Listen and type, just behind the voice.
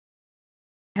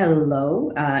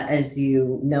Hello. As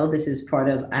you know, this is part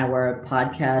of our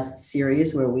podcast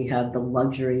series where we have the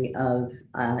luxury of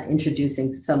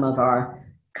introducing some of our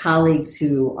colleagues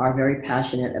who are very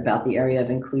passionate about the area of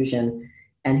inclusion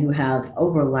and who have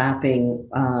overlapping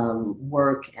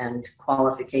work and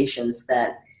qualifications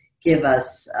that give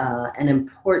us an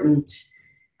important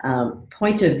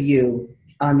point of view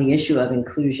on the issue of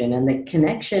inclusion. And the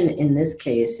connection in this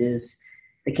case is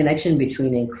the connection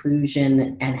between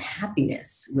inclusion and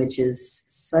happiness, which is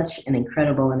such an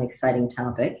incredible and exciting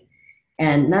topic.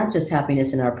 And not just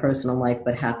happiness in our personal life,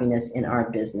 but happiness in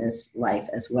our business life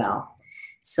as well.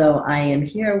 So I am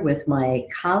here with my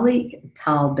colleague,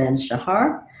 Tal Ben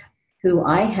Shahar, who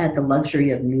I had the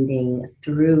luxury of meeting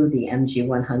through the MG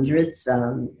 100s.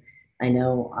 I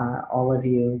know all of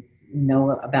you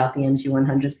know about the MG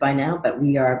 100s by now, but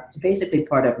we are basically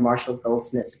part of Marshall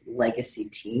Goldsmith's legacy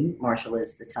team. Marshall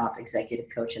is the top executive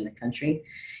coach in the country.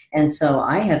 And so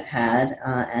I have had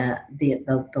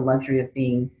the luxury of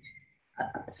being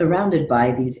surrounded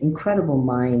by these incredible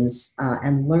minds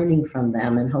and learning from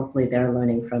them. And hopefully they're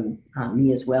learning from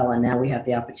me as well. And now we have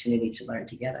the opportunity to learn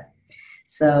together.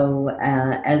 So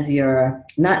as you're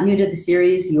not new to the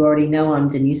series, you already know I'm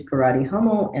Denise Parati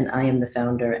Hummel, and I am the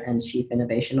founder and chief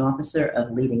innovation officer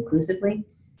of Lead Inclusively.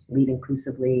 Lead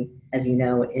Inclusively, as you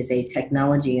know, is a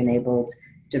technology-enabled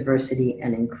diversity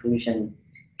and inclusion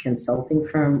consulting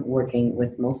firm working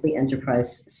with mostly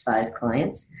enterprise-sized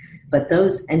clients. But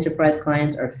those enterprise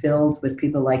clients are filled with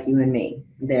people like you and me.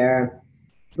 They're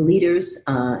leaders,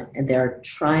 and they're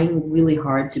trying really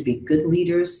hard to be good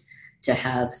leaders, to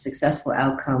have successful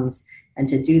outcomes. And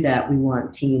to do that, we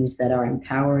want teams that are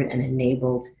empowered and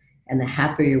enabled. And the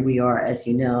happier we are, as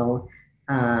you know,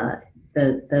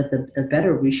 the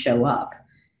better we show up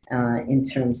in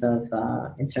terms of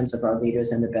our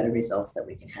leaders and the better results that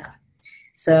we can have.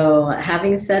 So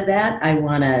having said that, I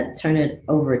want to turn it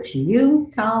over to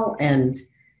you, Tal, and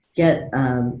get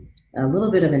a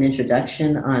little bit of an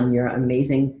introduction on your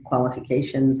amazing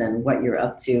qualifications and what you're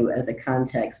up to as a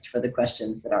context for the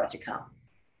questions that are to come.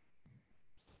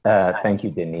 Thank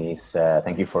you, Denise.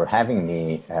 Thank you for having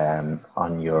me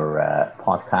on your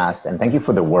podcast, and thank you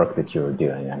for the work that you're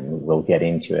doing. And we'll get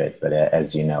into it, but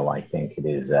as you know, I think it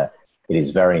is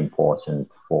very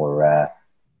important for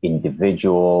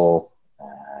individual,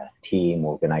 team,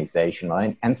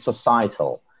 organizational, and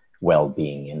societal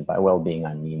well-being. And by well-being,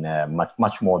 I mean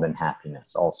much more than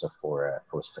happiness, also for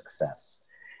success.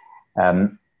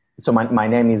 So my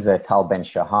name is Tal Ben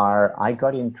Shahar. I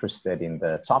got interested in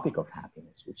the topic of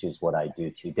happiness, which is what I do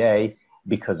today,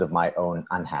 because of my own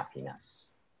unhappiness.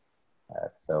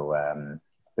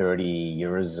 30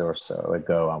 years or so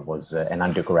ago, I was an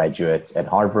undergraduate at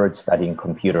Harvard studying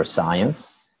computer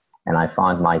science. And I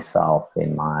found myself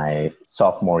in my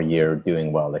sophomore year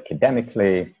doing well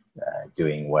academically,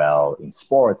 doing well in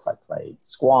sports. I played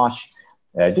squash,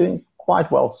 doing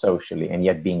quite well socially, and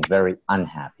yet being very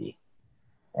unhappy.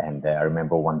 And I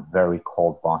remember one very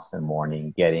cold Boston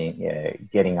morning,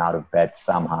 getting out of bed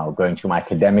somehow, going to my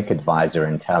academic advisor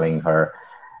and telling her,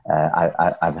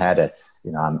 I've had it.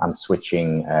 You know, I'm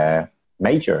switching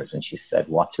majors. And she said,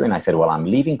 what to? And I said, well, I'm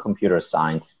leaving computer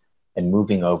science and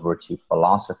moving over to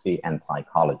philosophy and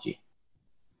psychology.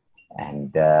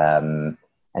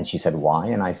 And she said, why?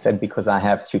 And I said, because I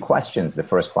have two questions. The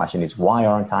first question is, why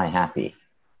aren't I happy?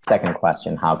 Second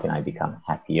question, how can I become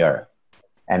happier?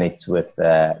 And it's with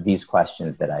these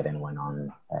questions that I then went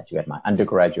on to get my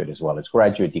undergraduate as well as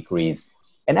graduate degrees,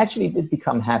 and actually did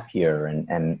become happier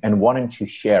and wanting to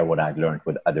share what I'd learned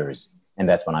with others. And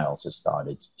that's when I also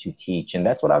started to teach. And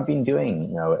that's what I've been doing,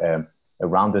 you know,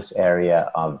 around this area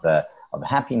of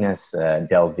happiness,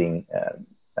 delving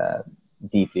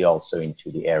deeply also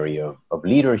into the area of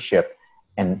leadership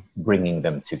and bringing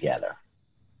them together.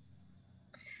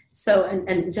 So,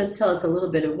 and just tell us a little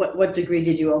bit of what degree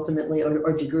did you ultimately,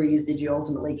 or degrees did you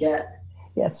ultimately get?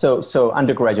 Yeah, so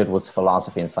undergraduate was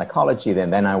philosophy and psychology.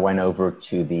 Then I went over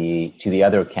to the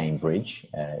other Cambridge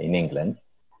in England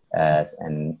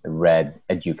and read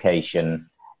education,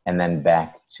 and then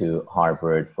back to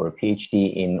Harvard for a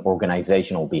PhD in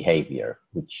organizational behavior,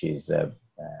 which is a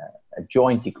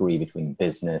joint degree between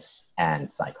business and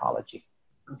psychology.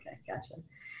 Okay, gotcha.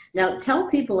 Now, tell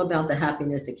people about the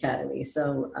Happiness Academy.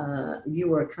 So you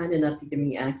were kind enough to give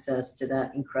me access to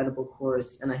that incredible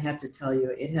course, and I have to tell you,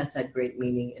 it has had great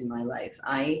meaning in my life.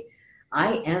 I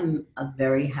am a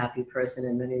very happy person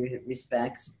in many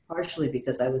respects, partially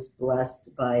because I was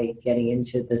blessed by getting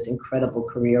into this incredible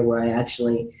career where I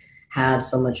actually have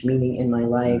so much meaning in my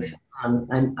life.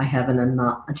 I have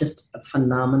just a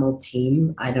phenomenal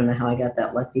team. I don't know how I got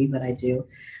that lucky, but I do.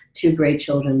 two great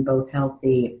children, both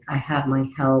healthy. I have my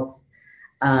health.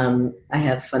 I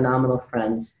have phenomenal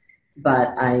friends, but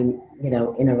I'm,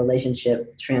 in a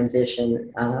relationship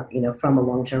transition, from a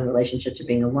long-term relationship to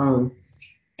being alone.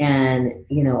 And,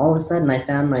 all of a sudden I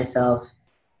found myself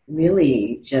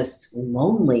really just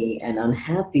lonely and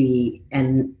unhappy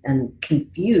and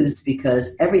confused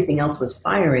because everything else was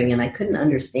firing and I couldn't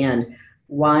understand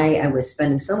why I was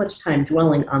spending so much time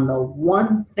dwelling on the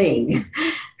one thing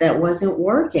that wasn't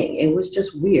working. It was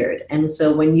just weird. And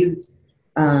so when you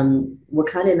were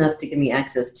kind enough to give me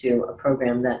access to a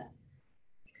program that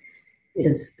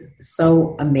is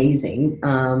so amazing,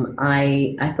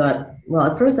 I thought,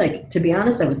 well, at first, to be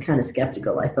honest, I was kind of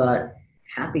skeptical. I thought,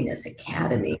 Happiness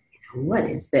Academy, what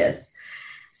is this?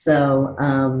 So,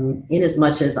 in as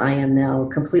much as I am now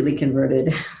completely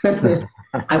converted, I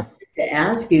wanted to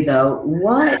ask you though,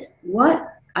 what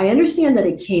I understand that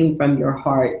it came from your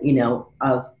heart,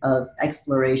 of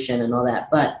exploration and all that,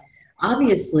 but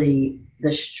obviously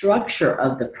the structure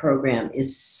of the program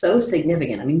is so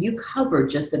significant. I mean, you cover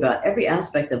just about every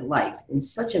aspect of life in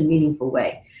such a meaningful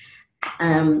way.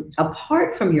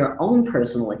 Apart from your own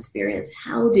personal experience,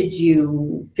 how did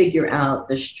you figure out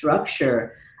the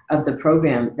structure of the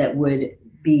program that would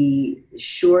be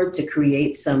sure to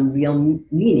create some real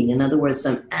meaning? In other words,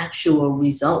 some actual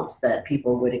results that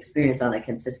people would experience on a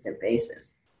consistent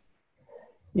basis?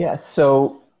 Yeah,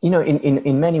 so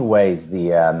in many ways,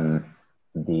 the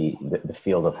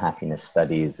field of happiness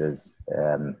studies is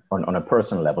on a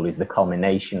personal level is the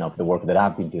culmination of the work that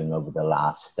I've been doing over the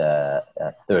last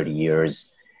 30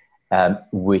 years,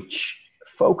 which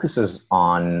focuses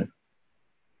on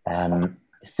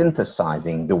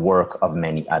synthesizing the work of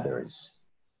many others.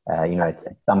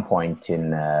 At some point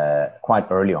quite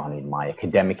early on in my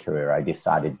academic career, I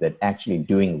decided that actually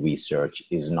doing research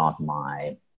is not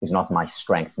my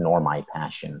strength nor my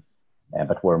passion.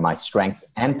 But where my strengths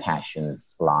and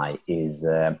passions lie is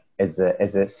as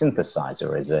a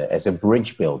synthesizer, as a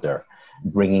bridge builder,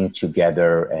 bringing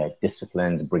together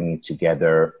disciplines, bringing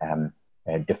together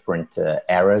different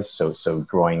eras. So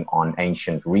drawing on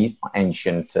ancient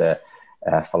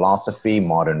philosophy,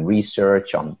 modern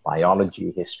research on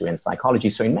biology, history, and psychology.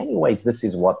 So in many ways, this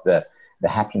is what the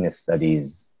happiness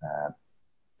studies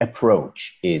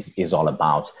approach is all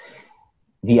about.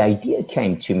 The idea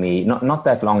came to me not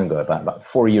that long ago, about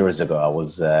 4 years ago. I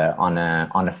was on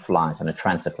a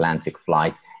transatlantic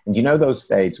flight, and those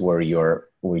days where you're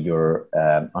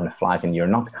on a flight and you're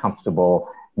not comfortable,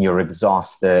 you're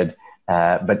exhausted,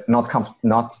 but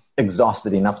not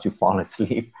exhausted enough to fall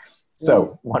asleep.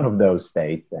 So one of those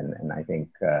states, and I think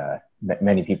that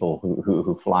many people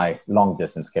who fly long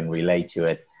distance can relate to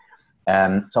it.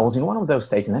 So I was in one of those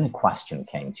states, and then a question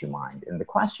came to mind, and the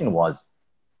question was,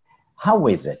 how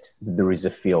is it that there is a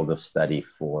field of study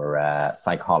for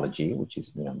psychology, which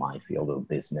is my field of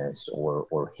business,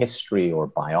 or history, or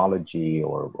biology,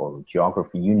 or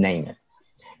geography, you name it,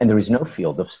 and there is no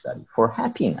field of study for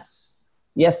happiness?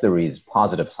 Yes, there is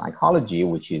positive psychology,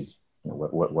 which is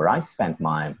where I spent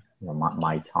my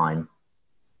time,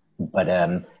 but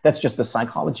that's just the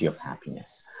psychology of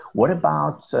happiness. What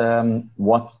about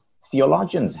what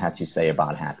theologians had to say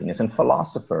about happiness, and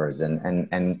philosophers, and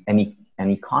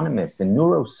economists and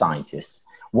neuroscientists?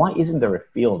 Why isn't there a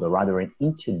field, or rather an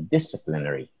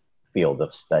interdisciplinary field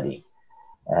of study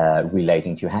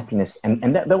relating to happiness?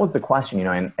 And that was the question,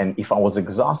 and if I was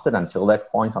exhausted until that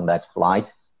point on that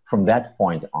flight, from that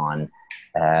point on,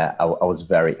 I was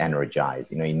very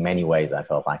energized. In many ways, I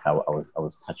felt like I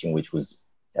was touching, which was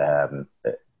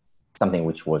something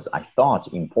which was, I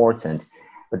thought, important,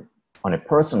 but on a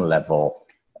personal level,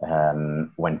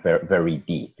 went very, very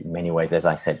deep. In many ways, as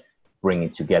I said,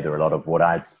 bringing together a lot of what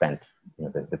I'd spent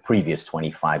the previous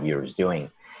 25 years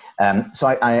doing. So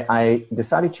I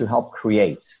decided to help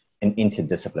create an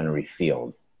interdisciplinary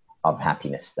field of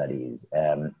happiness studies,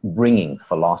 bringing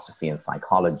philosophy and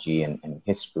psychology and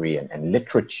history and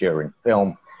literature and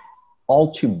film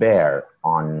all to bear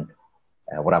on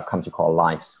what I've come to call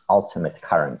life's ultimate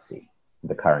currency,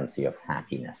 the currency of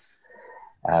happiness.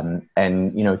 And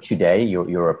today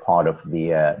you're a part of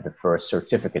the first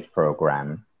certificate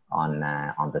program on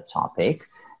the topic.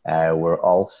 We're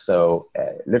also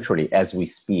literally, as we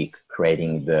speak,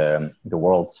 creating the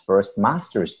world's first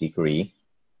master's degree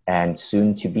and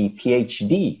soon to be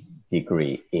PhD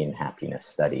degree in happiness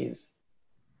studies.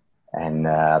 And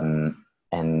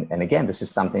again, this is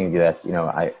something that you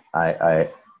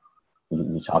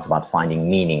talked about finding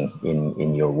meaning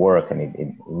in your work, and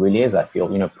it really is, I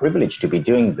feel, privileged to be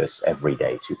doing this every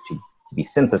day, to be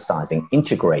synthesizing,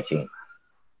 integrating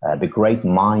the great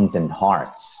minds and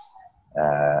hearts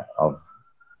of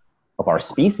of our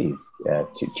species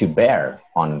to bear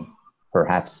on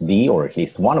perhaps the, or at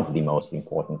least one of the most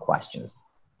important questions.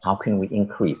 How can we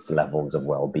increase levels of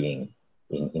well-being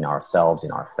in ourselves,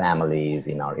 in our families,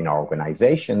 in our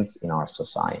organizations, in our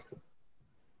society?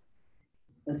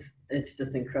 It's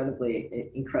just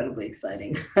incredibly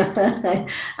exciting.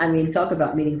 I mean, talk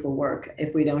about meaningful work. If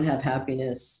we don't have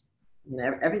happiness, you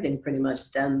know, everything pretty much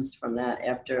stems from that,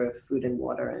 after food and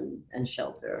water and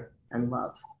shelter and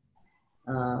love.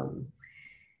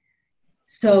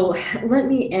 So let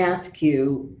me ask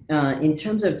you, in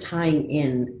terms of tying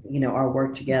in, you know, our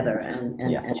work together and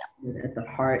at the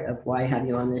heart of why I have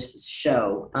you on this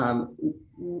show,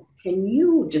 can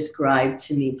you describe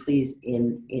to me, please,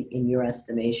 in your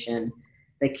estimation,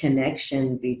 the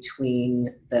connection between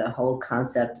the whole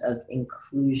concept of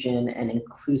inclusion and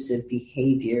inclusive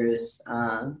behaviors,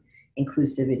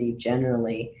 inclusivity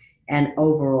generally, and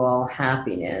overall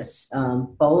happiness,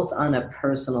 both on a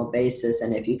personal basis,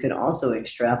 and if you could also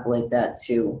extrapolate that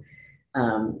to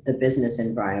the business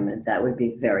environment, that would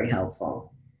be very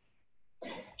helpful.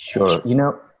 Sure. You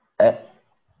know,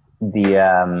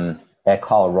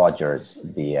 Carl Rogers,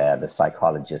 the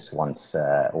psychologist, once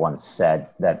said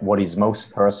that what is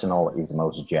most personal is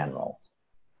most general.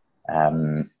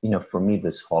 You know, for me,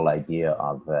 this whole idea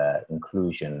of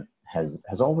inclusion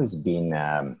has always been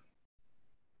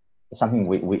something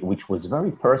which was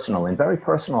very personal, and very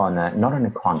personal on not on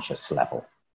a conscious level.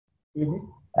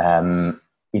 Mm-hmm.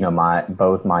 You know,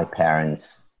 both my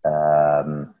parents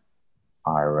are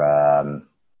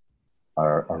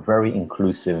very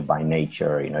inclusive by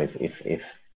nature. You know, if you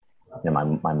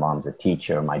know, my mom's a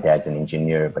teacher, my dad's an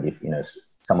engineer, but if, you know,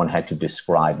 someone had to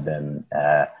describe them,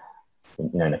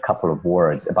 you know, in a couple of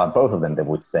words about both of them, they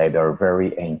would say they're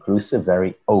very inclusive,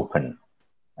 very open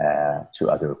to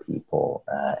other people,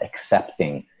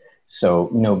 accepting. So,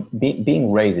 you know,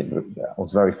 being raised, I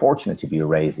was very fortunate to be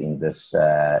raised in this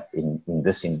in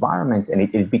this environment, and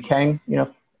it became, you know,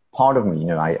 part of me. You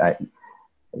know, I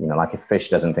you know, like a fish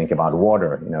doesn't think about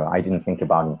water. You know, I didn't think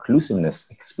about inclusiveness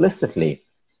explicitly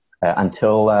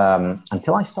until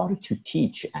I started to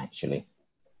teach, actually,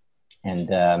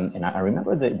 and I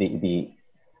remember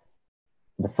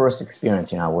the first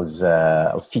experience. You know,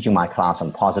 I was teaching my class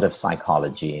on positive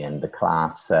psychology, and the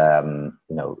class,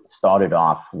 you know, started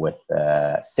off with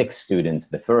 6 students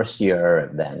the first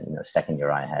year. Then, you know, second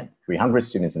year I had 300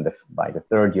 students, and by the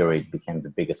third year it became the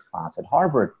biggest class at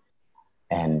Harvard,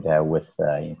 and with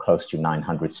you know, close to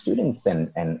 900 students.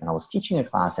 And I was teaching a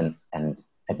class, and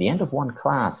at the end of one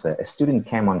class, a student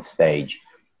came on stage.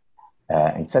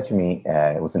 And said to me,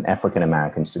 it was an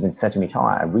African-American student, said to me, "Tal,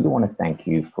 I really want to thank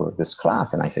you for this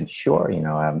class." And I said, "Sure, you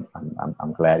know,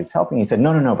 I'm glad it's helping." He said,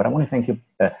 No, but I want to thank you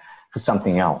for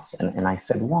something else." And I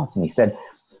said, "What?" And he said,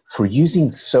 "For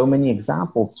using so many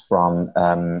examples from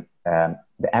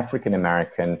the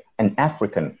African-American and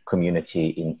African community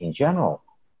in general."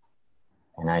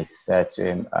 And I said to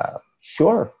him,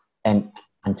 "Sure." And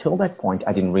until that point,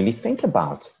 I didn't really think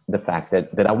about the fact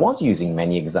that I was using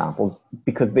many examples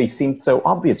because they seemed so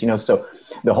obvious, you know. So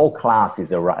the whole class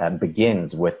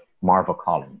begins with Marva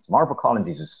Collins. Marva Collins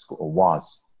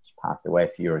she passed away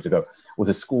a few years ago, was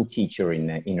a school teacher in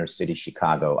inner city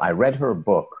Chicago. I read her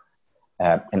book,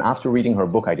 and after reading her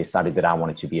book, I decided that I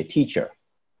wanted to be a teacher.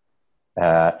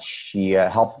 She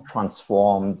helped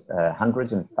transform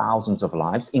hundreds and thousands of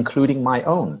lives, including my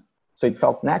own. So it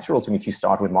felt natural to me to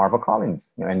start with Marva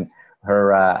Collins. You know, and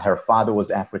her father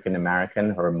was African-American.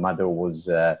 Her mother was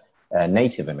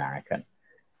Native American.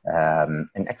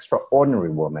 An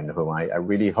extraordinary woman who I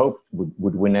really hoped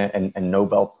would win a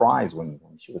Nobel Prize when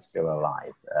she was still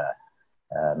alive.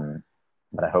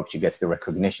 But I hope she gets the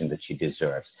recognition that she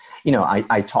deserves. You know,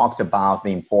 I talked about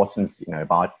the importance, you know,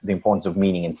 about the importance of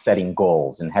meaning and setting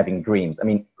goals and having dreams. I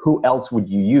mean, who else would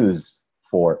you use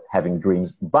for having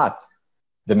dreams but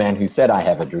the man who said, "I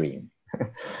have a dream"?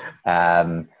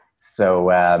 And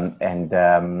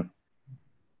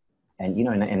you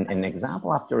know, and example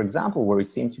after example where it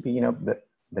seemed to be, you know,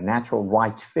 the natural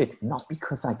right fit, not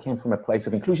because I came from a place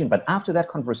of inclusion, but after that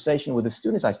conversation with the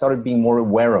students, I started being more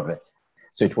aware of it.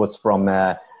 So it was from,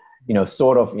 you know,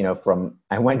 sort of, you know,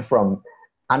 I went from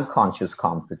unconscious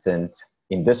competent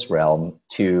in this realm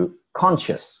to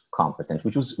conscious competent,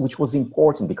 which was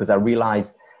important because I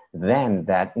realized then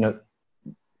that, you know,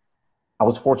 I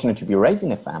was fortunate to be raised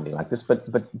in a family like this,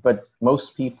 but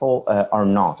most people are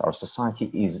not. Our society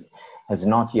has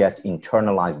not yet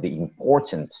internalized the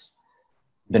importance,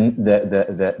 to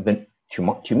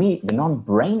me, the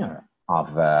non-brainer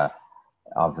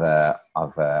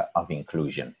of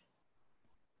inclusion.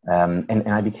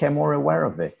 And I became more aware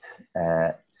of it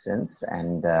since,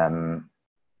 and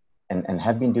and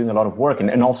have been doing a lot of work,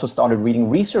 and also started reading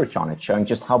research on it, showing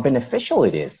just how beneficial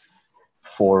it is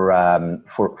for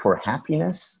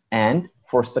happiness and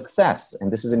for success. And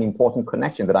this is an important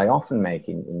connection that I often make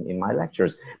in my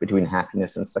lectures between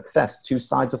happiness and success, two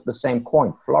sides of the same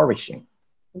coin, flourishing.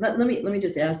 Let me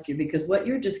just ask you, because what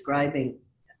you're describing,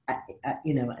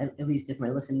 you know, at least if my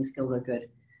listening skills are good,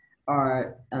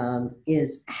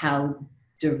 is how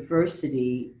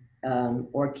diversity,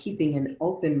 or keeping an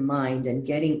open mind and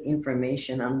getting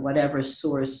information on whatever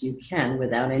source you can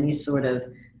without any sort of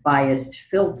biased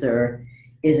filter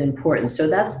is important. So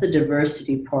that's the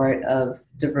diversity part of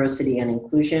diversity and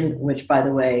inclusion, which, by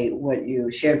the way, what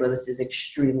you shared with us is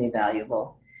extremely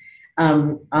valuable.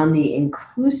 On the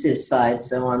inclusive side,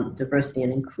 so on diversity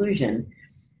and inclusion,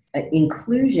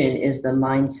 inclusion is the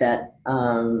mindset,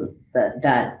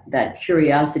 that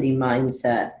curiosity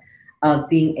mindset of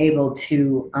being able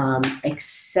to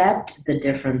accept the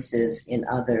differences in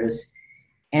others,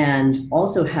 and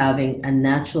also having a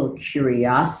natural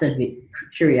curiosity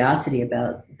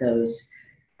about those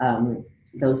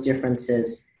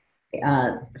differences.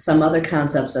 Some other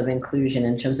concepts of inclusion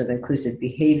in terms of inclusive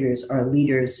behaviors are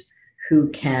leaders who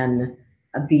can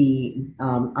be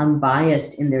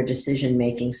unbiased in their decision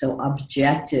making, so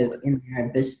objective in their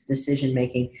decision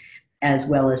making, as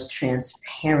well as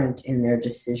transparent in their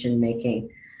decision making.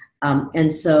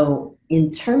 And so in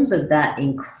terms of that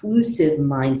inclusive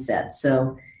mindset,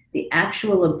 so the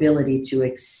actual ability to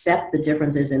accept the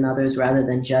differences in others rather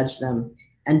than judge them,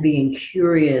 and being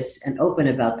curious and open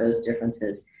about those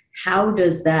differences, how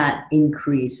does that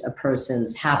increase a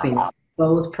person's happiness,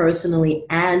 both personally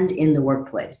and in the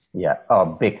workplace? Yeah, oh,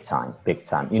 big time, big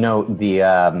time. You know,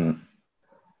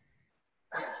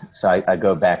 so I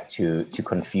go back to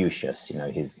Confucius, you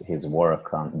know, his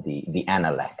work on the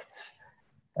Analects,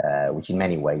 which in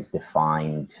many ways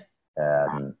defined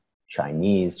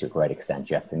Chinese, to a great extent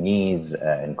Japanese,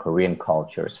 and Korean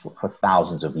cultures for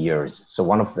thousands of years. So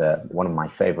one of my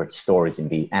favorite stories in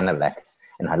the Analects,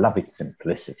 and I love its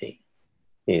simplicity,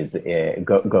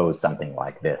 goes something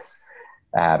like this.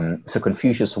 So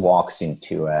Confucius walks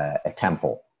into a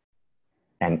temple,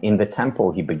 and in the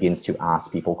temple he begins to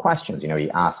ask people questions. You know, he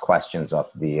asks questions of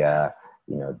the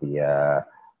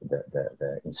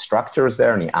instructors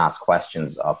there, and he asks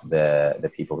questions of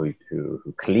the people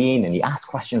who clean, and he asks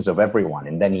questions of everyone.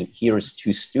 And then he hears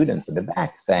two students at the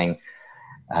back saying,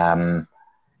 the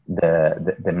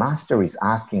master is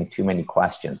asking too many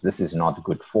questions. This is not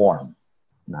good form.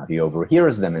 Now he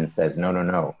overhears them and says,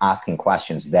 no, asking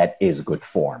questions, that is good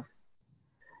form.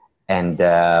 And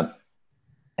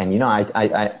you know,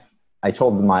 I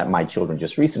told my children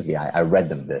just recently, I read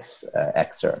them this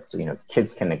excerpt. So, you know,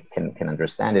 kids can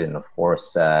understand it. And of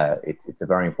course, it's a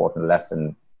very important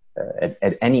lesson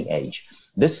at any age.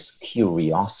 This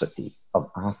curiosity of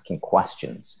asking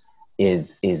questions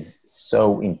is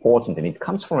so important. And it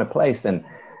comes from a place, and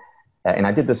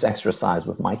I did this exercise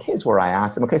with my kids where I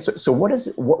asked them, okay, so what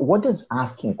does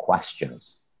asking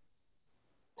questions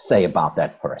say about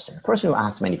that person? A person who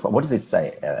asks many questions, what does it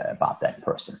say about that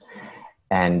person?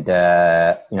 And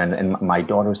you know, and my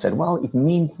daughter said, well, it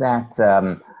means that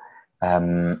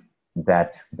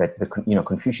you know,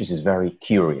 Confucius is very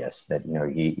curious, that, you know,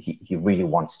 he really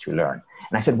wants to learn.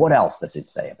 And I said, what else does it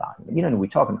say about him? You know, and we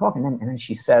talk, and then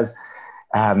she says,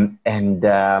 and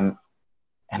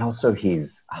also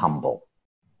he's humble.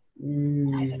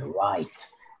 And I said, right.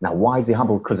 Now, why is he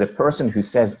humble? Because a person who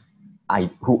says,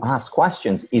 who asks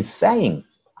questions is saying,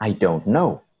 I don't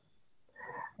know.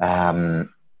 And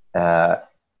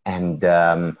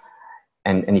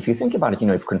if you think about it, you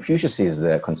know, if Confucius is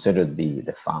considered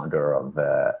the founder of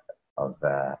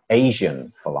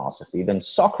Asian philosophy, then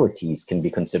Socrates can be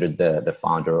considered the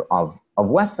founder of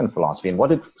Western philosophy. And what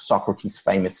did Socrates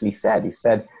famously said? He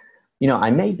said, you know,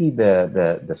 I may be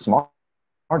the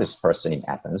smartest person in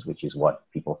Athens, which is what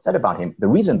people said about him. The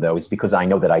reason, though, is because I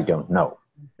know that I don't know.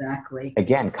 Exactly.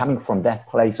 Again, coming from that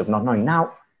place of not knowing.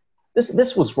 Now,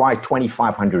 this was right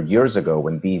 2,500 years ago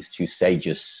when these two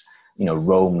sages, you know,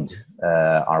 roamed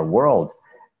our world.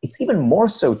 It's even more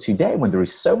so today when there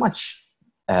is so much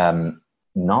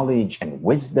knowledge and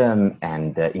wisdom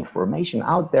and information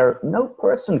out there. No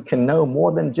person can know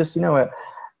more than just, you know,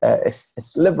 a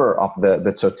sliver of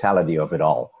the totality of it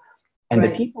all. And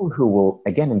right. The people who will,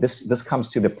 again, and this comes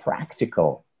to the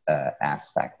practical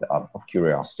aspect of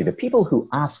curiosity, the people who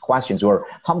ask questions, who are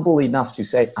humble enough to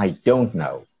say, I don't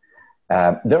know,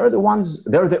 they're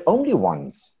the only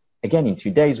ones, again, in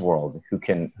today's world who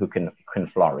can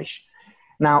flourish.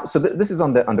 Now, so this is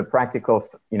on the practical,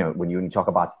 you know, when you talk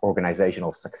about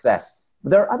organizational success.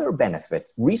 There are other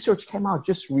benefits. Research came out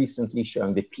just recently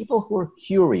showing that people who are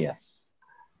curious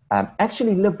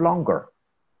actually live longer.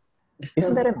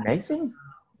 Isn't that amazing?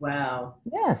 Wow.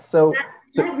 Yeah. So,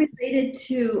 That related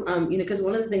to, because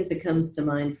one of the things that comes to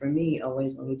mind for me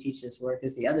always when we teach this work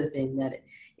is the other thing that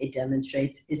it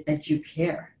demonstrates is that you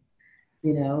care.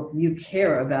 You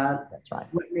care about that's right.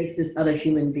 what makes this other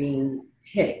human being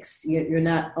ticks. You're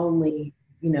not only,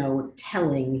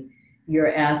 telling,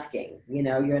 you're asking.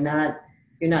 You're not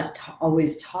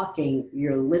always talking,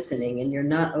 you're listening, and you're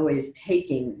not always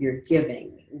taking, you're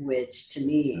giving, which to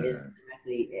me is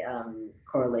directly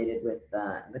correlated with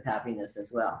happiness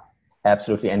as well.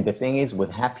 Absolutely. And the thing is, with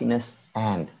happiness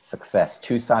and success,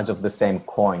 two sides of the same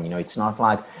coin. It's not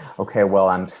like, okay, well,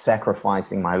 I'm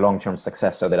sacrificing my long-term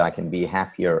success so that I can be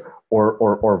happier,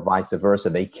 or vice versa.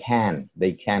 They can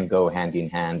go hand in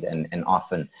hand, and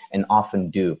often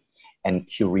do. And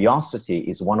curiosity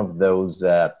is one of those,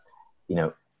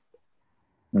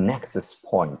 nexus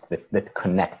points that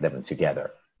connect them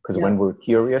together. Because when we're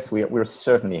curious, we're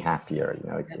certainly happier.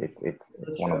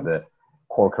 It's one of the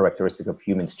core characteristic of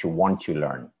humans to want to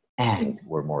learn, and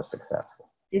we're more successful.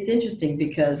 It's interesting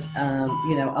because, a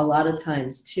lot of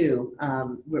times too,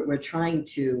 we are trying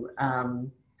to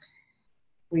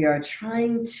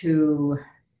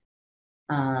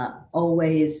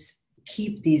always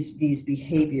keep these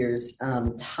behaviors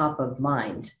top of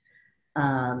mind.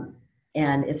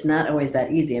 And it's not always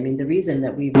that easy. I mean, the reason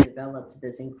that we've developed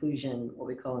this inclusion, what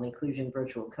we call an inclusion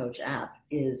virtual coach app,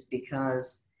 is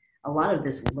because a lot of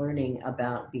this learning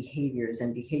about behaviors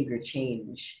and behavior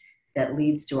change that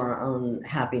leads to our own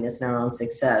happiness and our own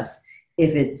success,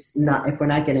 if we're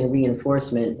not getting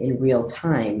reinforcement in real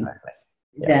time,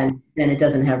 then it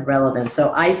doesn't have relevance.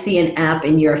 So I see an app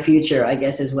in your future, I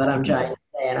guess, is what I'm trying to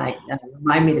say. And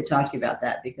remind me to talk to you about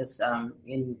that, because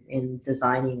in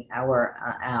designing our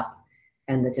app,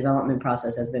 and the development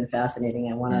process has been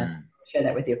fascinating. I want to share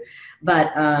that with you.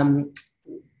 But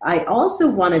I also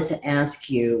wanted to ask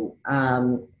you,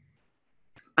 I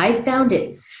found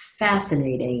it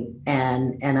fascinating,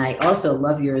 and I also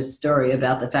love your story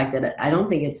about the fact that I don't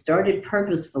think it started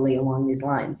purposefully along these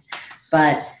lines,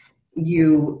 but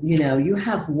you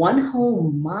have one whole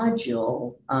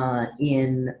module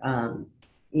in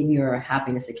your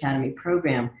Happiness Academy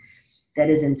program that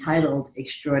is entitled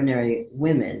Extraordinary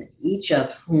Women, each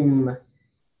of whom,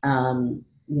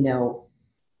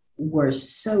 were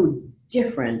so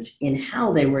different in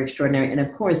how they were extraordinary. And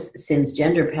of course, since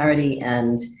gender parity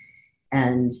and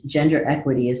gender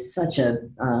equity is such a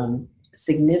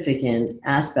significant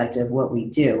aspect of what we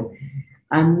do,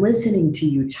 I'm listening to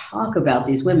you talk about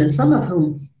these women, some of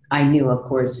whom I knew, of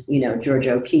course,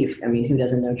 Georgia O'Keeffe. I mean, who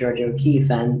doesn't know Georgia O'Keeffe,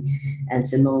 and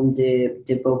Simone de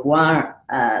Beauvoir,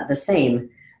 the same.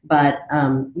 But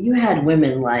you had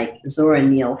women like Zora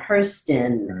Neale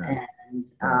Hurston and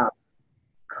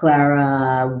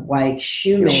Clara Weick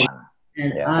Schumann.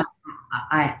 And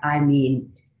I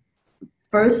mean,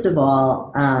 first of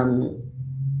all,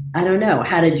 I don't know,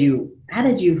 how did you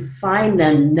find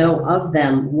them, know of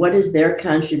them? What is their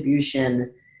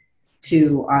contribution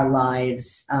to our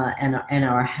lives and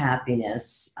our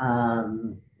happiness?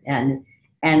 And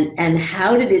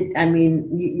how did it, I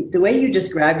mean, the way you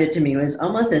described it to me was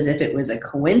almost as if it was a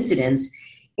coincidence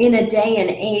in a day and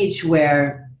age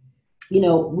where,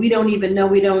 we don't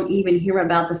even hear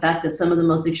about the fact that some of the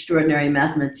most extraordinary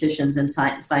mathematicians and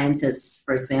scientists,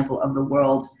 for example, of the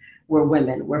world were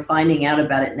women. We're finding out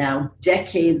about it now,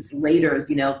 decades later,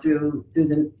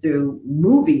 through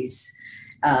movies,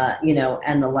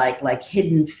 and the like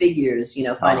Hidden Figures,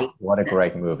 finding what a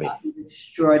great movie. These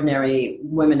extraordinary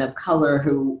women of color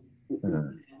who,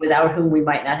 without whom we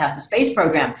might not have the space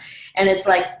program. And it's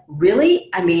like, really?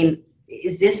 I mean,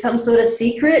 is this some sort of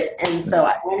secret? And so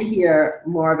I want to hear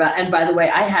more about, and by the way,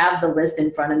 I have the list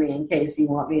in front of me in case you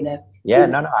want me to. Yeah,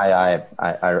 no,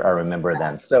 I remember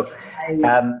them. So I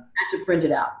had to print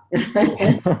it out.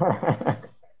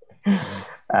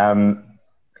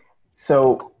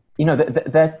 So,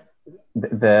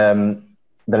 the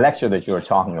lecture that you're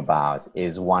talking about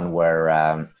is one where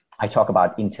I talk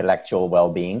about intellectual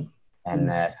well-being,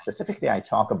 and specifically I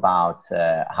talk about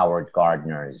Howard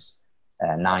Gardner's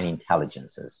 9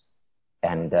 intelligences.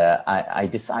 And I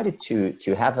decided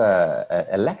to have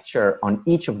a lecture on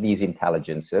each of these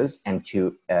intelligences and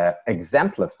to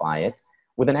exemplify it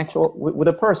with with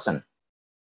a person.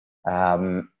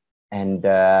 So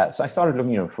I started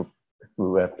looking through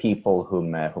people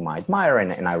whom I admire,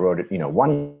 and I wrote it,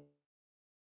 1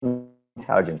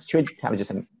 intelligence, 2 intelligence,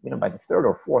 and by the 3rd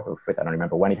or 4th or 5th, I don't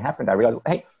remember when it happened, I realized,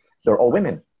 hey, they're all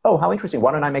women. Oh, how interesting!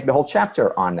 Why don't I make the whole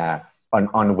chapter on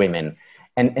women?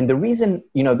 And the reason,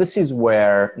 this is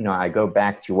where I go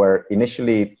back to where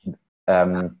initially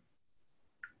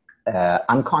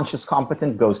unconscious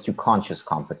competent goes to conscious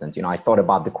competent. I thought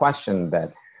about the question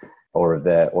that,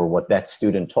 or what that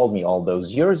student told me all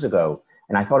those years ago.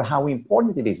 And I thought how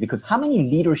important it is, because how many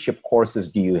leadership courses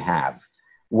do you have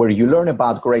where you learn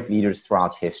about great leaders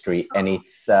throughout history, and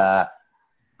it's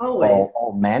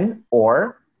all men,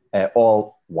 or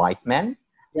all white men,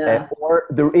 or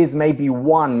there is maybe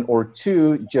one or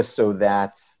two just so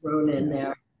that thrown in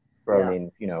there,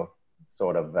 in,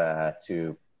 sort of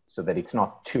so that it's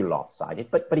not too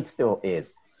lopsided, but it still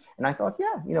is. And I thought,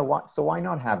 what? So why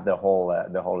not have the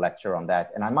whole lecture on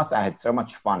that? And I had so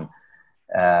much fun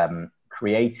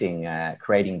creating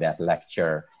that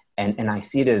lecture, and I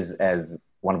see it as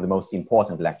one of the most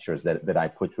important lectures that I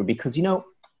put through, because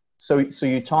so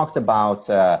you talked about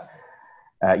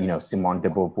Simone de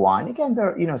Beauvoir, and again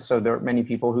there there are many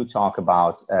people who talk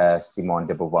about Simone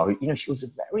de Beauvoir. She was a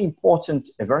very important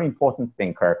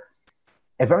thinker.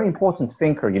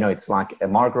 It's like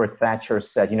Margaret Thatcher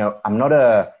said, I'm not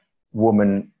a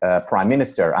woman prime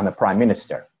minister, I'm a prime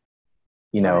minister.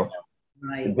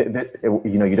 Right.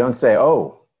 You don't say,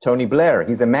 oh, Tony Blair,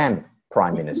 he's a man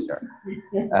prime minister.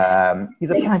 He's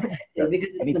a prime minister. Because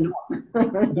it's the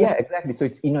norm. Yeah, exactly. So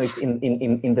it's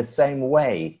in the same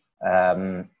way.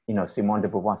 Simone de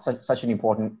Beauvoir, such an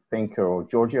important thinker, or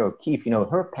Georgia O'Keeffe.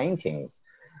 Her paintings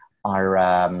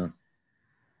are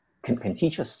can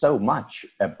teach us so much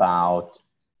about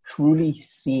truly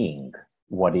seeing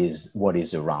what is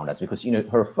around us, because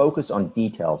her focus on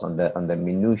details, on the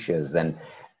minutiae,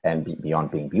 and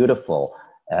beyond being beautiful,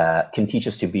 can teach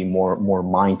us to be more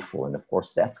mindful, and of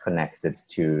course that's connected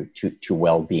to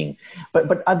well-being.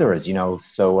 But others,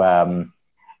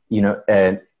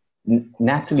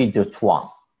 Nathalie Destoy,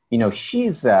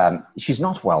 she's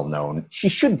not well known. She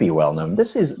should be well known.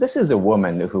 This is a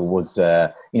woman who was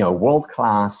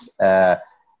world-class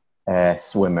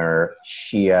swimmer.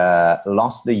 She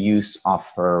lost the use of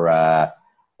her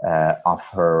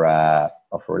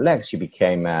legs. She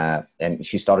became and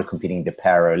she started competing in the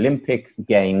Paralympic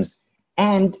Games,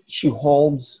 and she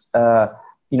holds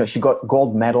she got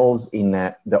gold medals in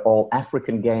the All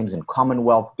African Games and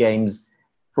Commonwealth Games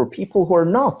for people who are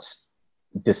not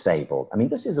disabled. I mean,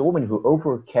 this is a woman who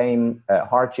overcame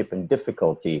hardship and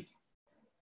difficulty,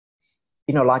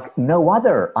 like no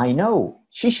other I know.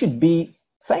 She should be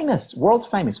famous, world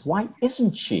famous. Why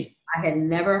isn't she? I had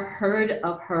never heard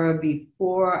of her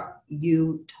before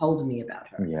you told me about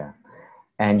her. Yeah.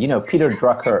 And, Peter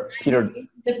Drucker,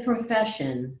 the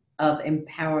profession of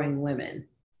empowering women.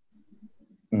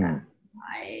 Yeah.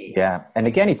 And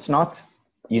again, it's not,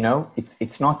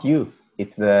 it's not you.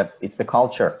 It's the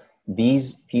culture.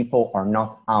 These people are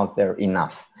not out there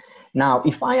enough. Now,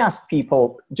 if I ask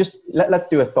people, just let's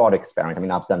do a thought experiment. I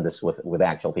mean, I've done this with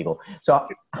actual people. So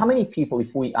how many people,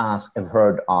 if we ask, have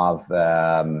heard of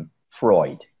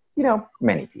Freud?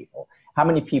 Many people. How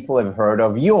many people have heard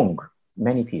of Jung?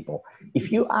 Many people.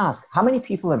 If you ask, how many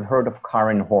people have heard of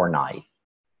Karen Horney?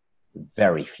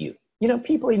 Very few.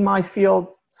 People in my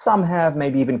field, some have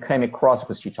maybe even came across,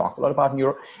 because she talked a lot about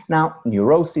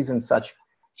neuroses and such.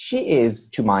 She is,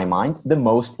 to my mind, the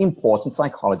most important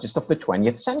psychologist of the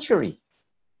 20th century.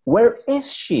 Where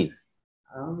is she?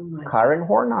 Karen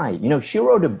Horney. She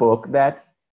wrote a book that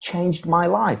changed my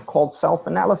life called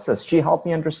Self-Analysis. She helped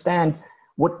me understand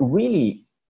what really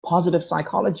positive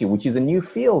psychology, which is a new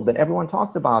field that everyone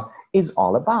talks about, is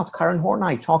all about. Karen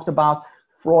Horney talked about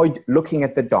Freud looking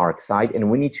at the dark side,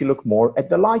 and we need to look more at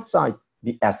the light side,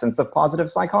 the essence of positive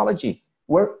psychology.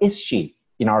 Where is she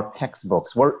in our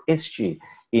textbooks? Where is she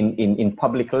in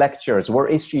public lectures? Where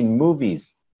is she in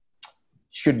movies?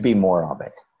 Should be more of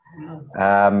it.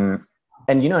 And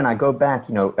I go back,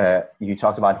 you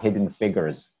talked about Hidden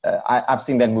Figures. I've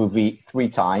seen that movie 3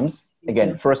 times.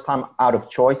 Again, first time out of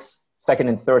choice, second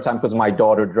and third time because my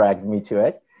daughter dragged me to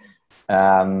it.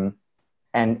 And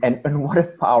what a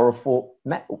powerful,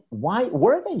 why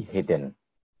were they hidden?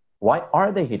 Why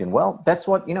are they hidden? Well, that's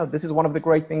what, this is one of the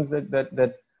great things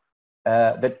that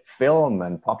film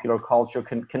and popular culture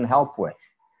can help with.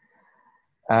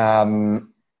 Other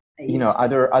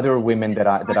women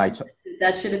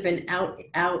that should have been out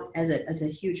as a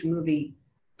huge movie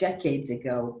decades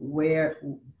ago.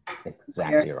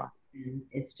 Exactly right.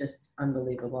 It's just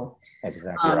unbelievable.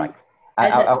 Exactly right.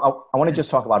 I want to just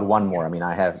talk about one more. I mean,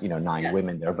 I have 9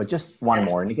 women there, but just one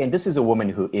more. And again, this is a woman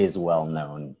who is well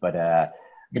known. But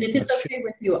and if it's okay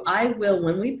with you, I will,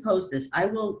 when we post this, I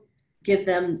will give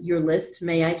them your list.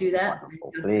 May I do that?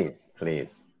 Please.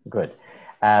 Good.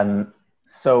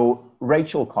 So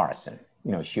Rachel Carson,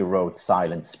 she wrote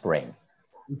Silent Spring.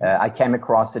 I came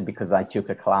across it because I took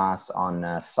a class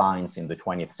on science in the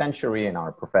 20th century, and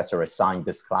our professor assigned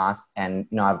this class. And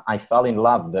I fell in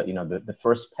love. The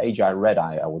first page I read,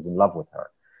 I was in love with her.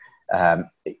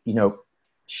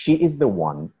 She is the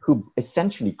one who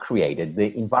essentially created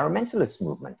the environmentalist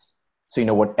movement. So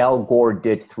what Al Gore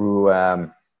did through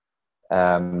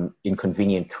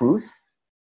Inconvenient Truth,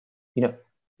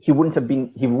 he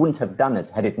wouldn't have done it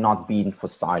had it not been for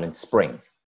Silent Spring.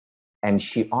 And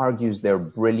she argues there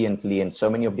brilliantly, and so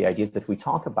many of the ideas that we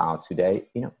talk about today,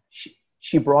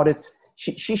 she brought it.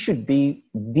 She should be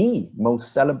the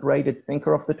most celebrated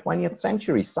thinker of the 20th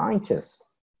century, scientist.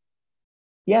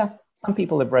 Yeah, some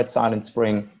people have read Silent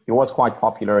Spring. It was quite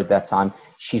popular at that time.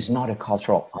 She's not a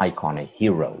cultural icon, a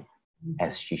hero,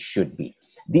 as she should be.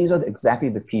 These are exactly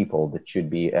the people that should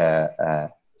be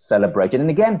celebrated.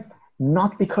 And again,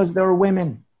 not because they're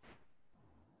women,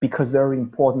 because they're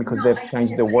important, because they've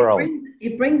changed the world.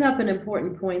 It brings up an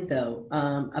important point, though,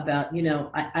 about,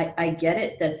 I get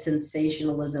it that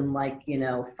sensationalism, like,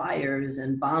 fires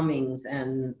and bombings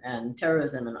and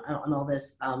terrorism and all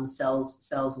this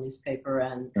sells newspaper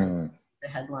and the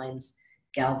headlines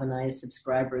galvanize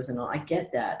subscribers and all. I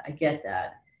get that.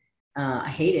 I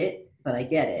hate it, but I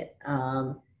get it.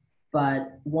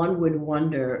 But one would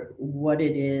wonder what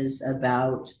it is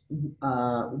about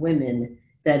women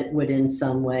that would in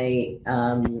some way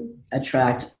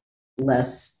attract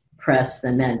less press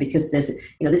than men, because this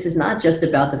is not just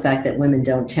about the fact that women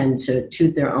don't tend to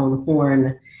toot their own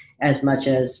horn as much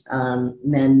as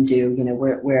men do.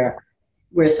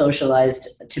 We're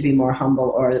socialized to be more humble,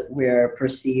 or we're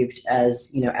perceived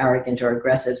as arrogant or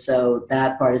aggressive. So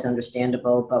that part is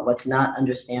understandable. But what's not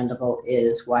understandable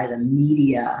is why the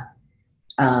media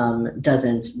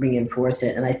doesn't reinforce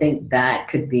it. And I think that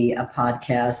could be a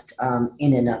podcast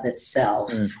in and of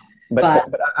itself. But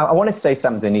I want to say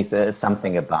something, Denise,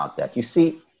 something about that. You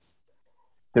see,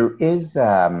 there is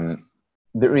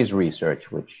research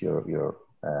which you're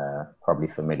probably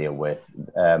familiar with.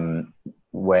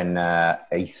 When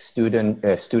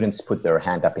students put their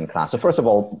hand up in class. So first of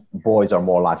all, boys are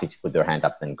more likely to put their hand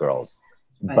up than girls.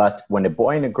 Right. But when a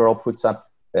boy and a girl put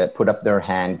up their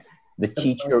hand, the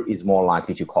teacher is more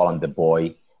likely to call on the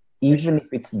boy, even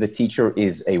if the teacher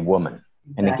is a woman.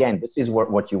 Exactly. And again, this is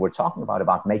what you were talking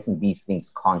about making these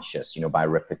things conscious, by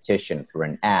repetition through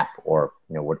an app or,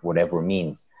 whatever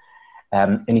means.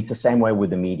 And it's the same way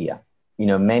with the media.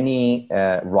 Many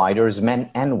writers, men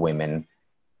and women,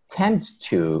 tend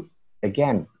to,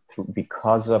 again,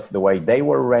 because of the way they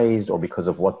were raised or because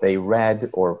of what they read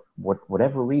or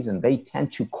whatever reason, they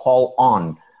tend to call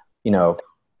on,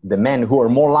 the men who are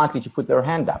more likely to put their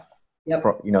hand up. Yep.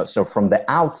 So from the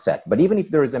outset. But even if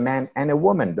there is a man and a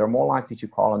woman, they're more likely to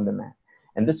call on the man.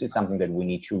 And this is something that we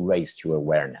need to raise to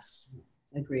awareness.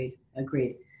 Agreed.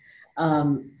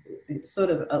 Sort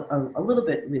of a little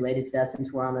bit related to that,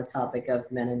 since we're on the topic of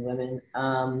men and women.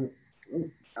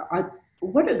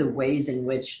 What are the ways in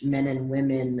which men and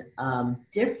women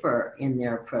differ in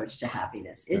their approach to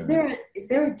happiness? Is there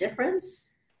a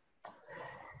difference?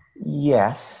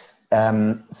 Yes.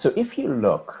 So if you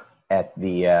look at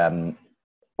the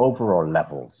overall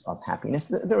levels of happiness,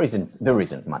 there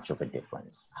isn't much of a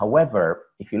difference. However,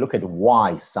 if you look at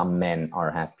why some men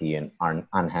are happy and are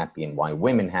unhappy, and why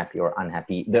women happy or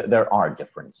unhappy, there are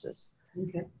differences.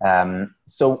 Okay.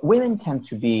 So women tend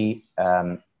to be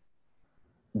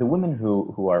the women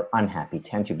who are unhappy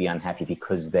tend to be unhappy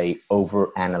because they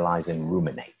overanalyze and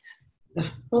ruminate.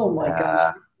 Oh my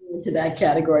gosh, into that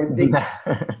category, big.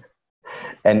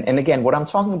 And again, what I'm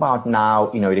talking about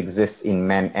now, it exists in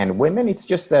men and women. It's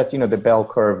just that, the bell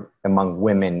curve among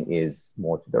women is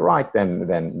more to the right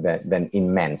than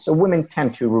in men. So women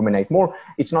tend to ruminate more.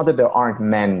 It's not that there aren't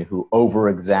men who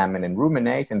over-examine and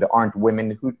ruminate, and there aren't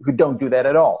women who don't do that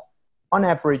at all. On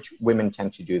average, women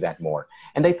tend to do that more.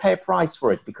 And they pay a price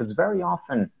for it, because very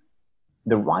often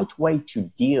the right way to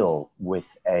deal with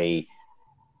a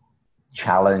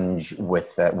challenge, with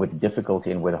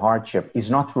difficulty and with hardship is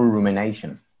not through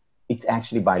rumination. It's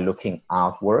actually by looking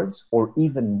outwards, or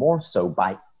even more so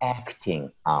by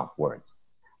acting outwards.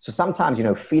 So sometimes,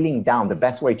 feeling down, the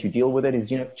best way to deal with it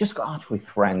is, just go out with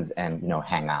friends and,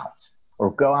 hang out,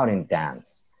 or go out and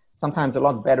dance. Sometimes a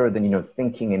lot better than,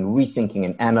 thinking and rethinking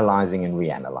and analyzing and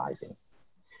reanalyzing.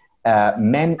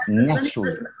 Men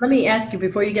naturally. Let me ask you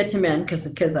before you get to men,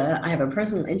 because I have a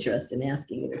personal interest in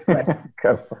asking you this question.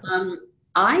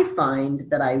 I find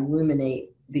that I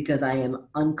ruminate because I am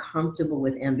uncomfortable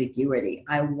with ambiguity.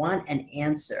 I want an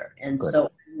answer, and Good. So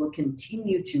I will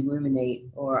continue to ruminate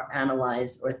or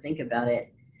analyze or think about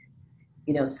it.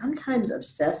 Sometimes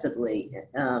obsessively,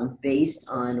 based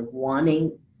on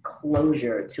wanting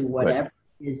closure to whatever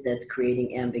is that's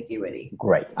creating ambiguity?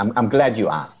 Great. I'm glad you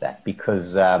asked that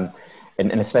because, and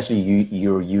especially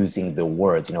you're using the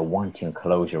words, wanting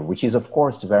closure, which is of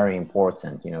course very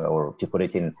important, or to put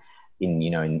it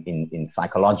in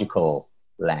psychological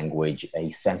language, a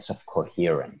sense of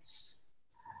coherence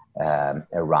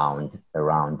around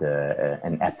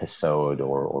an episode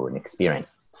or an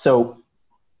experience. So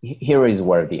here is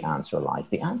where the answer lies.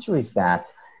 The answer is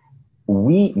that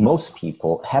most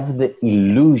people have the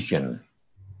illusion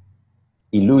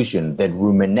that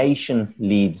rumination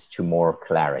leads to more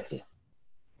clarity.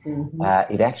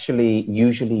 Mm-hmm. It actually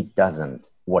usually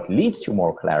doesn't. What leads to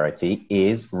more clarity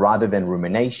is, rather than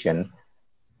rumination,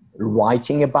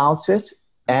 writing about it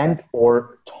and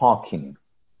or talking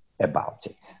about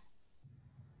it.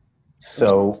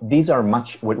 So these are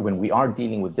when we are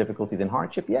dealing with difficulties and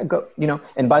hardship,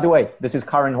 and by the way, this is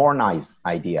Karen Horney's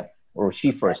idea, or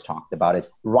she first talked about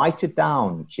it. Write it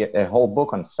down. She had a whole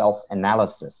book on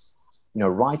self-analysis.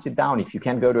 Write it down. If you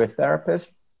can't go to a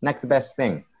therapist, next best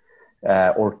thing,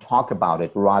 or talk about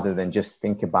it rather than just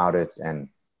think about it and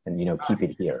keep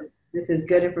it here. This is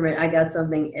good information. I got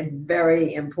something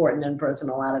very important and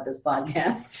personal out of this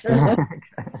podcast.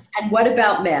 And what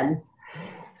about men?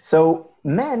 So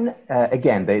men,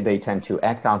 again, they tend to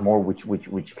act out more,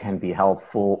 which can be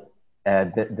helpful.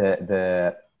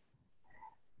 The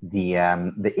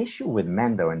issue with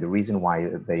men, though, and the reason why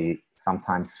they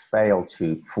sometimes fail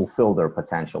to fulfill their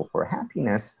potential for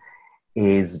happiness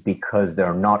is because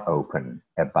they're not open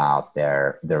about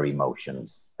their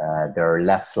emotions. They're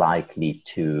less likely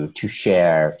to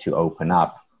share, to open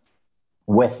up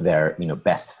with their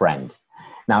best friend.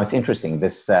 Now, it's interesting,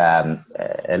 this a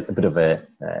bit of a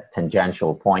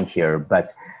tangential point here,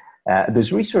 but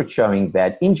there's research showing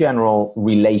that in general,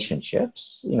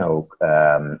 relationships,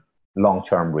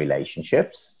 long-term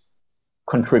relationships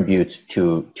contribute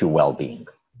to well-being.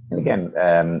 And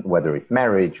again, whether it's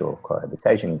marriage or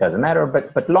cohabitation, it doesn't matter,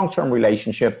 but long-term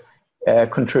relationship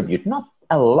contribute, not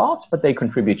a lot, but they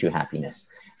contribute to happiness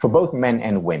for both men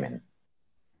and women.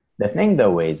 The thing,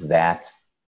 though, is that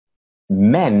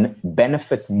men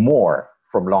benefit more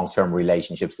from long-term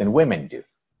relationships than women do.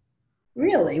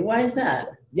 Really? Why is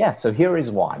that? Yeah, so here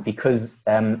is why. Because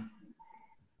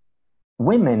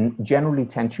women generally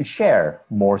tend to share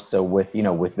more so with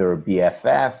their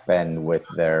BFF and with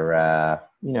their,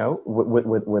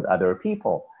 with other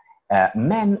people.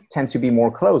 Men tend to be more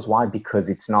closed. Why? Because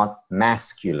it's not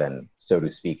masculine, so to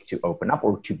speak, to open up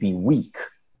or to be weak.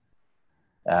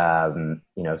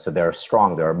 So they're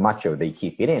strong, they're macho, they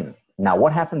keep it in. Now,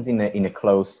 what happens in a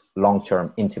close,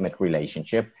 long-term, intimate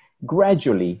relationship?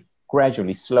 Gradually,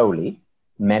 slowly,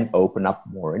 men open up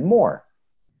more and more.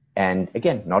 And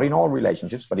again, not in all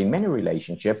relationships, but in many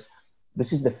relationships,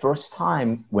 this is the first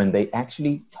time when they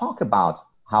actually talk about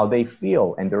how they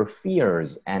feel and their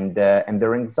fears and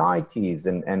their anxieties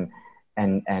and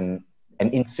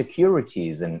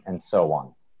insecurities and so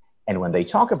on. And when they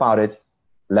talk about it,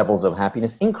 levels of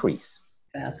happiness increase.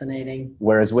 Fascinating.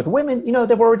 Whereas with women,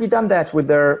 they've already done that with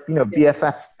their,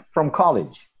 BFF from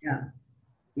college.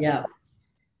 Yeah.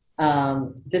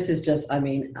 This is just,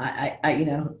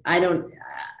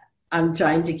 I'm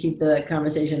trying to keep the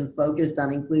conversation focused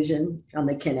on inclusion, on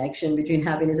the connection between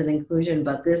happiness and inclusion.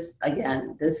 But this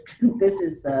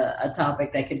is a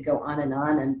topic that could go on.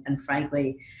 And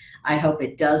frankly, I hope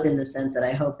it does, in the sense that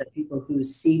I hope that people who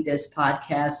see this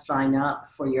podcast sign up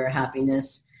for your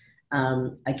Happiness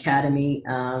Academy.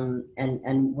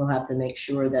 And we'll have to make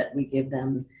sure that we give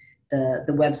them the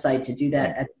website to do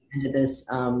that at the end of this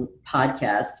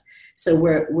podcast. So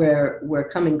we're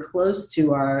coming close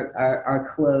to our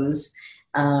close,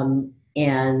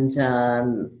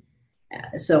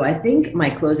 so I think my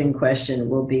closing question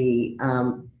will be,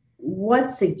 what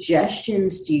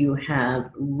suggestions do you have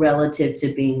relative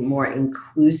to being more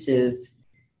inclusive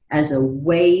as a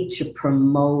way to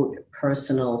promote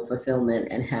personal fulfillment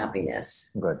and happiness?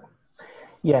 Good.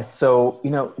 Yes. So,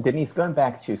 Denise, going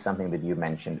back to something that you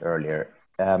mentioned earlier,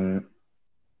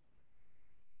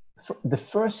 the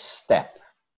first step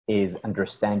is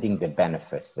understanding the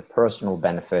benefits, the personal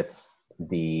benefits,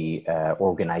 the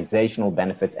organizational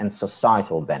benefits, and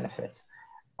societal benefits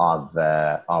of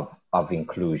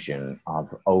inclusion, of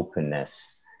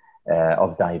openness,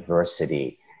 of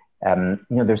diversity.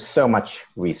 There's so much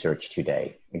research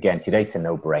today. Again, today it's a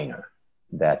no-brainer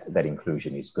that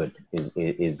inclusion is good,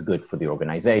 is good for the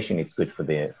organization, it's good for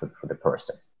the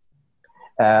person.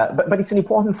 But it's an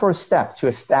important first step to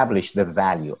establish the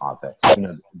value of it,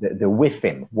 the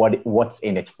within, what's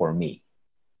in it for me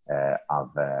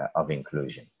of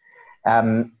inclusion.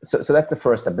 So that's the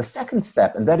first step. The second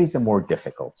step, and that is a more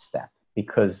difficult step,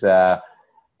 because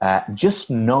just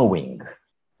knowing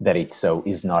that it so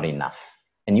is not enough.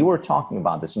 And you were talking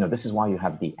about this, this is why you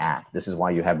have the app. This is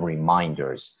why you have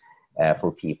reminders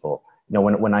for people.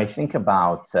 When I think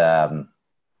about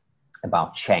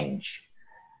change,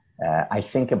 I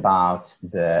think about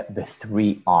the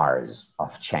 3 R's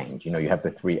of change. You have the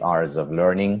 3 R's of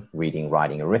learning: reading,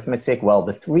 writing, arithmetic. Well,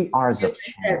 the 3 R's of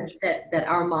change. That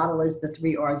our model is the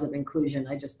 3 R's of inclusion.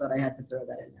 I just thought I had to throw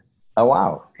that in there. Oh,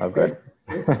 wow. Oh, good.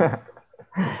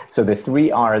 So the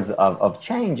 3 R's of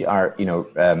change are,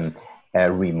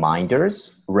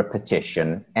 reminders,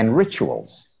 repetition, and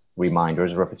rituals.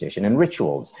 Reminders, repetition, and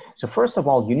rituals. So first of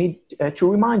all, you need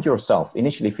to remind yourself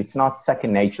initially, if it's not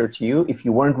second nature to you, if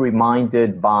you weren't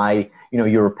reminded by,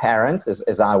 your parents,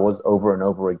 as I was over and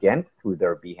over again through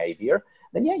their behavior,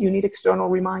 then yeah, you need external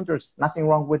reminders. Nothing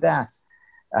wrong with that.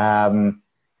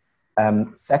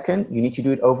 Second, you need to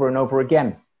do it over and over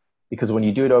again, because when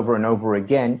you do it over and over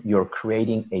again, you're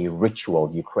creating a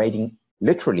ritual. You're creating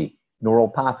literally neural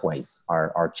pathways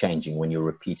are changing when you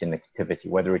repeat an activity,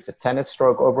 whether it's a tennis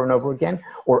stroke over and over again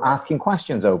or asking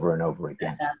questions over and over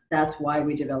again. That's why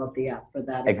we developed the app for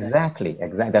that. Exactly.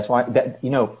 That's why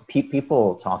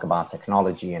people talk about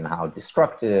technology and how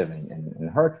destructive and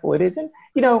hurtful it is. And,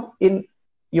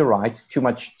 you're right, too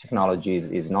much technology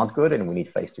is not good, and we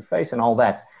need face-to-face and all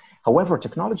that. However,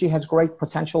 technology has great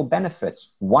potential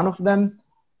benefits. One of them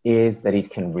is that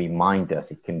it can remind us.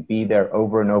 It can be there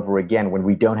over and over again when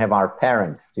we don't have our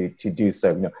parents to do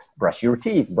so. Brush your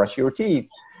teeth. We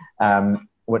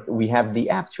have the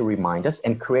app to remind us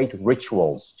and create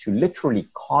rituals to literally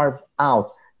carve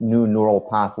out new neural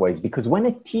pathways. Because when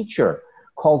a teacher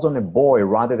calls on a boy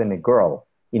rather than a girl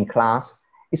in class,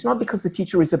 it's not because the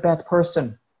teacher is a bad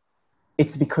person.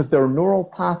 It's because there are neural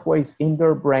pathways in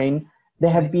their brain that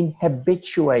have been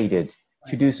habituated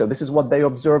to do so. This is what they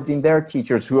observed in their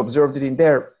teachers, who observed it in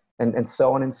their, and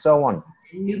so on and so on.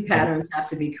 New patterns have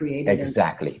to be created.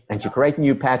 Exactly. And to create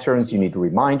new patterns, you need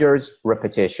reminders,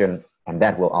 repetition, and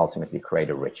that will ultimately create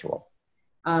a ritual.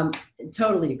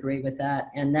 Totally agree with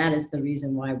that. And that is the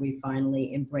reason why we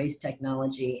finally embrace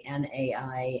technology and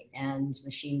AI and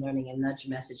machine learning and nudge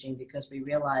messaging, because we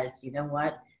realized, you know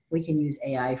what, we can use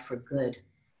AI for good.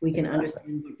 We can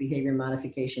understand what behavior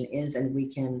modification is, and we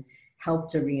can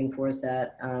help to reinforce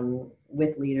that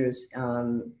with leaders,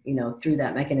 through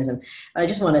that mechanism. But I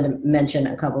just wanted to mention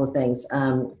a couple of things.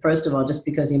 First of all, just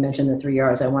because you mentioned the 3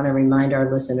 R's, I want to remind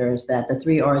our listeners that the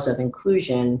 3 R's of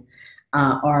inclusion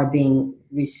are being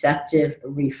receptive,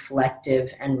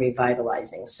 reflective, and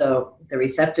revitalizing. So the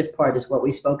receptive part is what we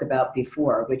spoke about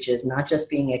before, which is not just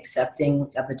being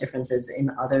accepting of the differences in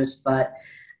others, but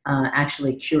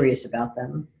actually curious about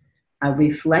them.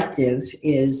 Reflective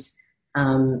is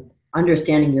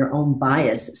understanding your own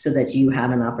bias so that you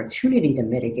have an opportunity to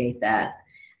mitigate that,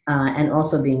 and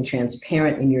also being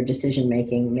transparent in your decision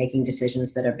making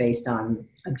decisions that are based on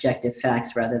objective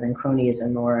facts rather than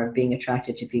cronyism or being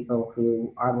attracted to people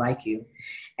who are like you.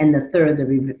 And the third, the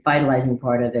revitalizing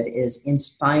part of it, is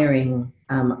inspiring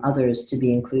others to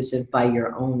be inclusive by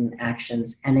your own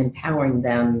actions and empowering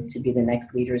them to be the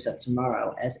next leaders of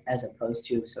tomorrow, as opposed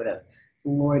to sort of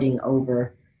lording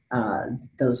over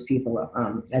those people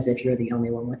as if you're the only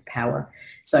one with power.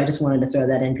 So I just wanted to throw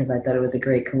that in because I thought it was a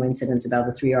great coincidence about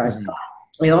the 3 R's.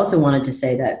 Mm-hmm. I also wanted to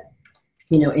say that,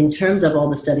 in terms of all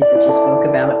the studies that you spoke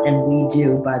about, and we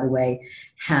do, by the way,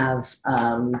 have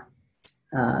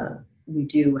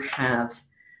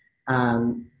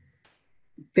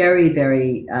very,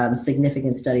 very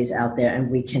significant studies out there, and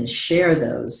we can share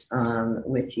those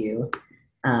with you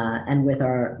and with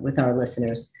our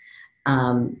listeners.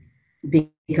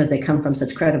 Because they come from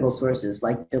such credible sources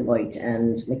like Deloitte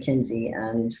and McKinsey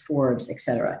and Forbes,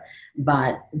 etc.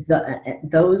 But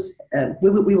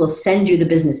we will send you the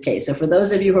business case. So for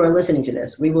those of you who are listening to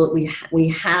this, we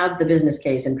have the business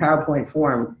case in PowerPoint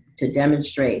form to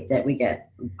demonstrate that we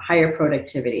get higher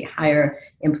productivity, higher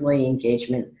employee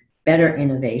engagement, better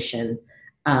innovation,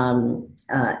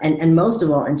 and most of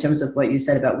all, in terms of what you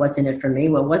said about what's in it for me.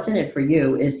 Well, what's in it for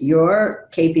you is your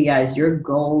KPIs, your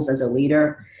goals as a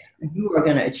leader. You are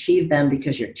going to achieve them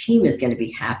because your team is going to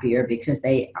be happier, because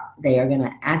they are going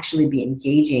to actually be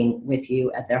engaging with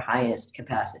you at their highest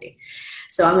capacity.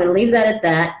 So I'm going to leave that at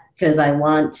that, because I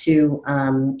want you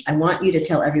to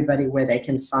tell everybody where they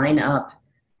can sign up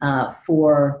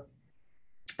for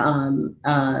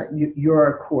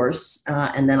your course,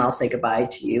 and then I'll say goodbye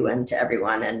to you and to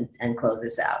everyone and close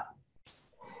this out.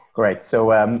 Great.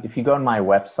 So if you go on my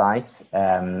website,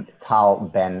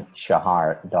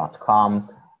 talbenshahar.com,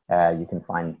 you can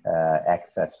find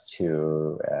access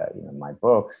to my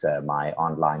books, my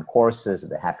online courses,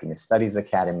 the Happiness Studies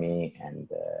Academy,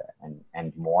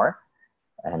 and more.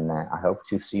 And I hope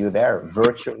to see you there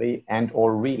virtually and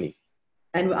or really.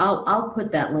 And I'll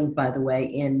put that link, by the way,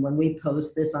 in when we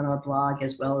post this on our blog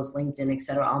as well as LinkedIn, et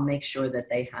cetera. I'll make sure that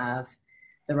they have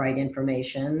the right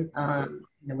information,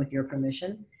 with your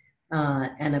permission.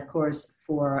 And of course,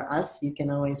 for us, you can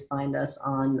always find us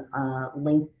on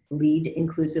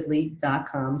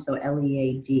leadinclusively.com. So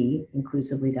LEAD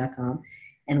inclusively.com.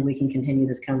 And we can continue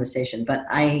this conversation. But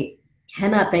I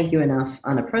cannot thank you enough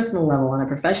on a personal level, on a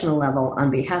professional level,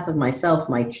 on behalf of myself,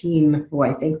 my team, who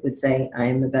I think would say I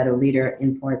am a better leader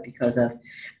in part because of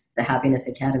the Happiness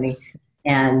Academy,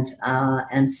 and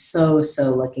so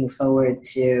looking forward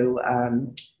to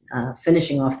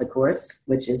finishing off the course,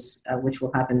 which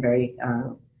will happen very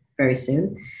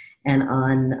soon, and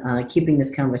on keeping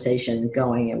this conversation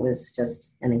going. It was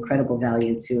just an incredible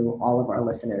value to all of our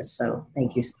listeners. So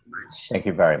thank you so much. Thank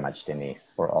you very much,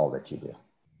 Denise, for all that you do.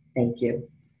 Thank you.